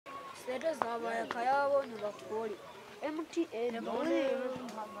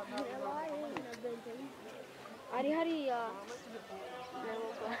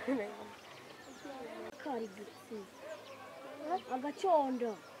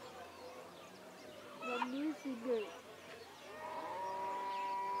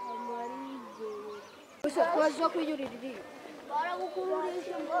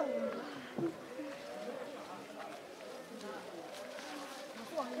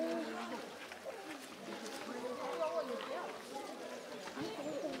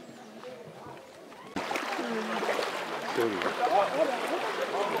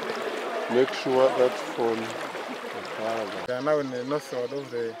Make sure that from they are now in the northward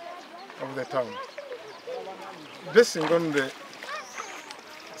of the town. Basing on the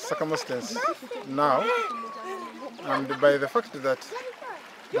circumstance now, and by the fact that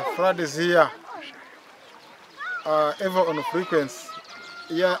the flood is here ever on frequency,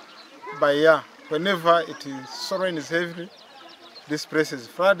 year by year, whenever rain is heavy, this place is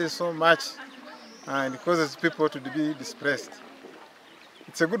flooded so much and it causes people to be displaced.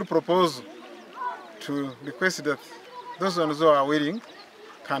 It's a good proposal to request that those ones who are willing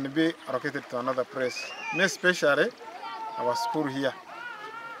can be allocated to another place, especially our school here.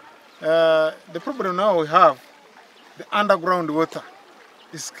 The problem now we have, the underground water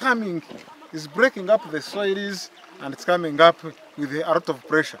is breaking up the soils and it's coming up with a lot of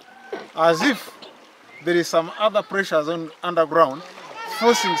pressure, as if there is some other pressures on underground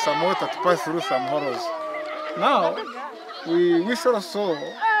forcing some water to pass through some hollows. Now, we wish also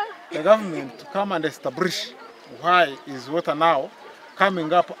the government to come and establish why is water now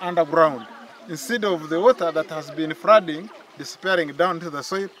coming up underground. Instead of the water that has been flooding, disappearing down to the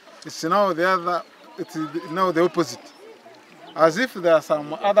soil, it's now the opposite. As if there are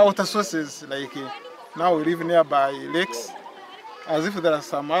some other water sources, like now we live nearby lakes, as if there are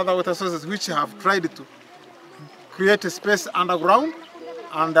some other water sources which have tried to create a space underground,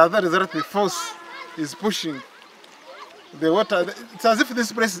 and the other result, the force is pushing the water. It's as if this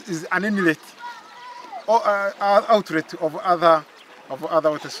place is an inlet or outlet of other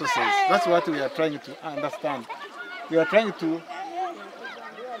water sources. That's what we are trying to understand. We are trying to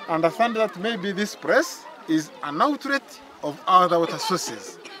understand that maybe this place is an outlet of other water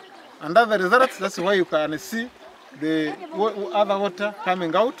sources. And as a result, that's why you can see the other water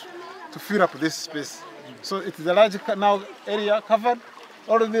coming out to fill up this space. So it is a large now area covered.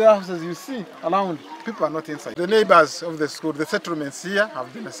 All of the houses you see around, people are not inside. The neighbors of the school, the settlements here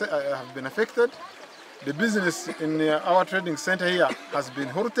have been affected. The business in our trading center here has been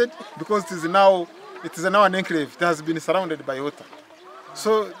halted because it is now an enclave. It has been surrounded by water.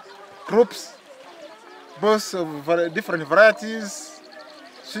 So crops, both of different varieties,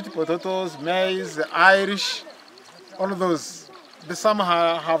 sweet potatoes, maize, Irish, all of those. Some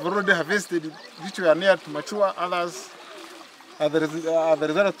have already harvested, which were near to mature, others. As a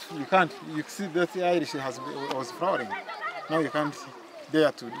result, you see that the Irish was flowering. Now you can't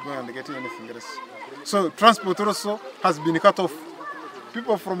dare to go and get anything else. So transport also has been cut off.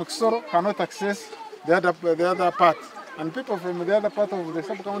 People from Kisoro cannot access the other part. And people from the other part of the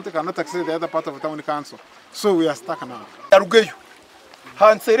sub-county cannot access the other part of the town council. So we are stuck now.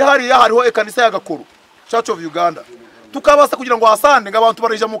 Hanseri hariya hariho ekanisa ya Gakuru, Church of Uganda. Tukabasa kugira ngo hasande ngabantu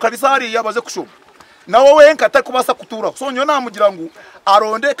barija mu kanisa hariya baze kushoma. Nawo wenka atari kubasa kutura. So nyo namugira ngo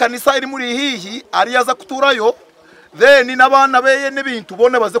aronde kanisa iri muri hihi ari yaza kuturayo. Then n'abana beye n'ibintu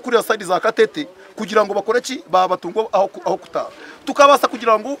bone baze kuri side za Gatete kugira ngo bakore ki babatungo aho kutara. Tukabasa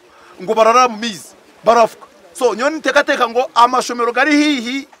kugira ngo barara mu mizi barafuka. So nyo nitekateka ngo amashomero gari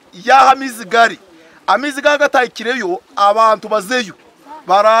hihi ya mizi gari. Amizi gagatayikireyo abantu bazeyo.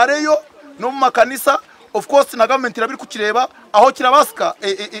 Barareyo no mu makanisa. Of course na government irabiri kukireba aho kirabasika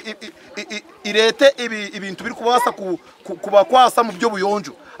irete ibintu biri kubasa kubakwasa mu byo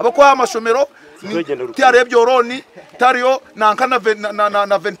buyonjo abakwa amashomero tiare byoroni tariyo nankana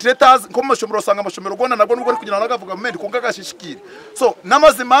na ventilators ko mashomero sanga amashomero gona nabwo nubwo kugira na government ko gagashishikire so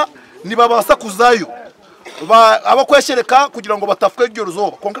namazima nibabasa kuzayo abakweshereka kugira ngo batafuke iryo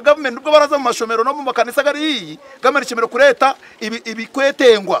ruzoba konka government nubwo baraza mu mashomero no mu makanisa gari yi government kimero kureta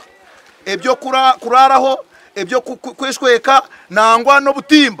ibikwetengwa ebyo kuraraho ebyo kweshweka nangwa no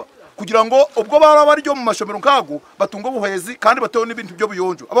butimba kugira ngo ubwo bari ryo mu mashomero nkago batunga buhezi kandi batewe n'ibintu byo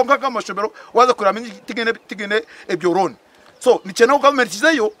buyonjo abo nkaga amashomero waza kuramenya tigene ebyoroni so ni cyane government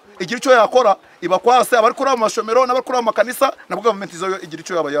kizeyo igira icyo yakora ibakwase abari kuri amashomero n'abari kuri amakanisa na government izo igira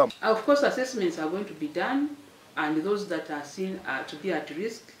icyo yabayama. Of course assessments are going to be done and those that are seen to be at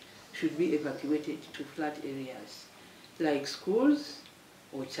risk should be evacuated to flood areas like schools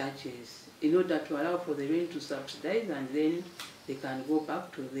or churches in order to allow for the rain to subside and then they can go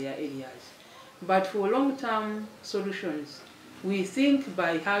back to their areas. But for long-term solutions, we think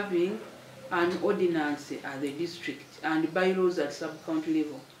by having an ordinance at the district and bylaws at sub-county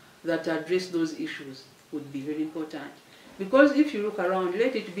level that address those issues would be very important. Because if you look around,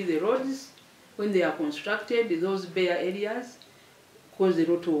 let it be the roads, when they are constructed, those bare areas cause a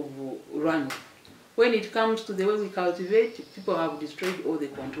lot of runoff. When it comes to the way we cultivate, people have destroyed all the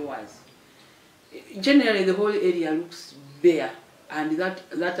contours. Generally, the whole area looks bare, and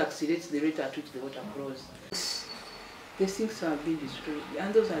that accelerates the rate at which the water flows. These things have been destroyed,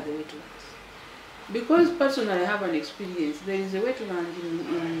 and those are the wetlands. Because personally I have an experience, there is a wetland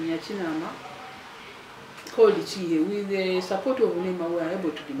in Nyachinama called Chihe. With the support of NEMA, we were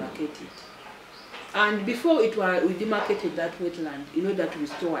able to demarcate it. And before we demarcated that wetland, in order to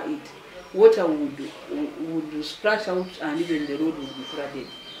restore it, water would splash out and even the road would be flooded.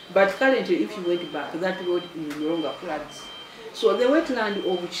 But currently, if you went back, that road is no longer floods. So the wetland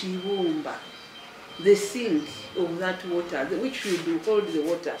of Chibumba, the sink of that water, which would hold the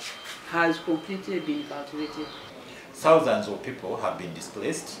water, has completely been cultivated. Thousands of people have been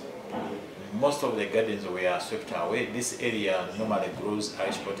displaced. Most of the gardens were swept away. This area normally grows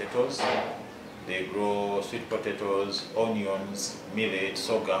Irish potatoes. They grow sweet potatoes, onions, millet,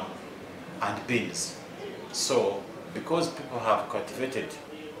 sorghum, and beans. So, because people have cultivated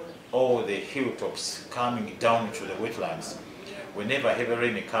all the hilltops coming down to the wetlands, whenever heavy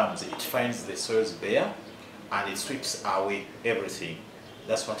rain comes, it finds the soils bare and it sweeps away everything.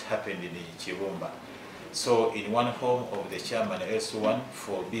 That's what happened in Chibumba. So in one home of the chairman S1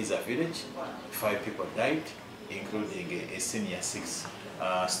 for Biza village, 5 people died, including a senior 6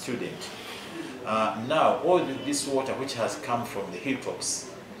 student. Now all this water which has come from the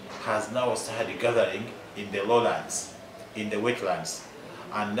hilltops has now started gathering in the lowlands, in the wetlands.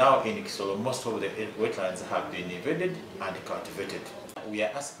 And now in Kisoro, most of the wetlands have been invaded and cultivated. We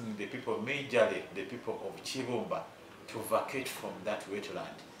are asking the people, majorly the people of Chibumba, to vacate from that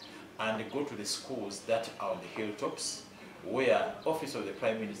wetland and go to the schools that are on the hilltops, where Office of the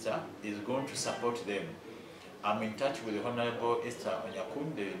Prime Minister is going to support them. I'm in touch with the Honorable Esther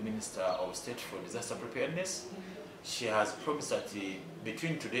Onyakun, the Minister of State for Disaster Preparedness. She has promised that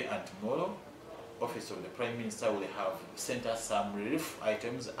between today and tomorrow, Office of the Prime Minister will have sent us some relief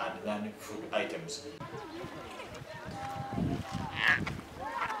items and non-food items.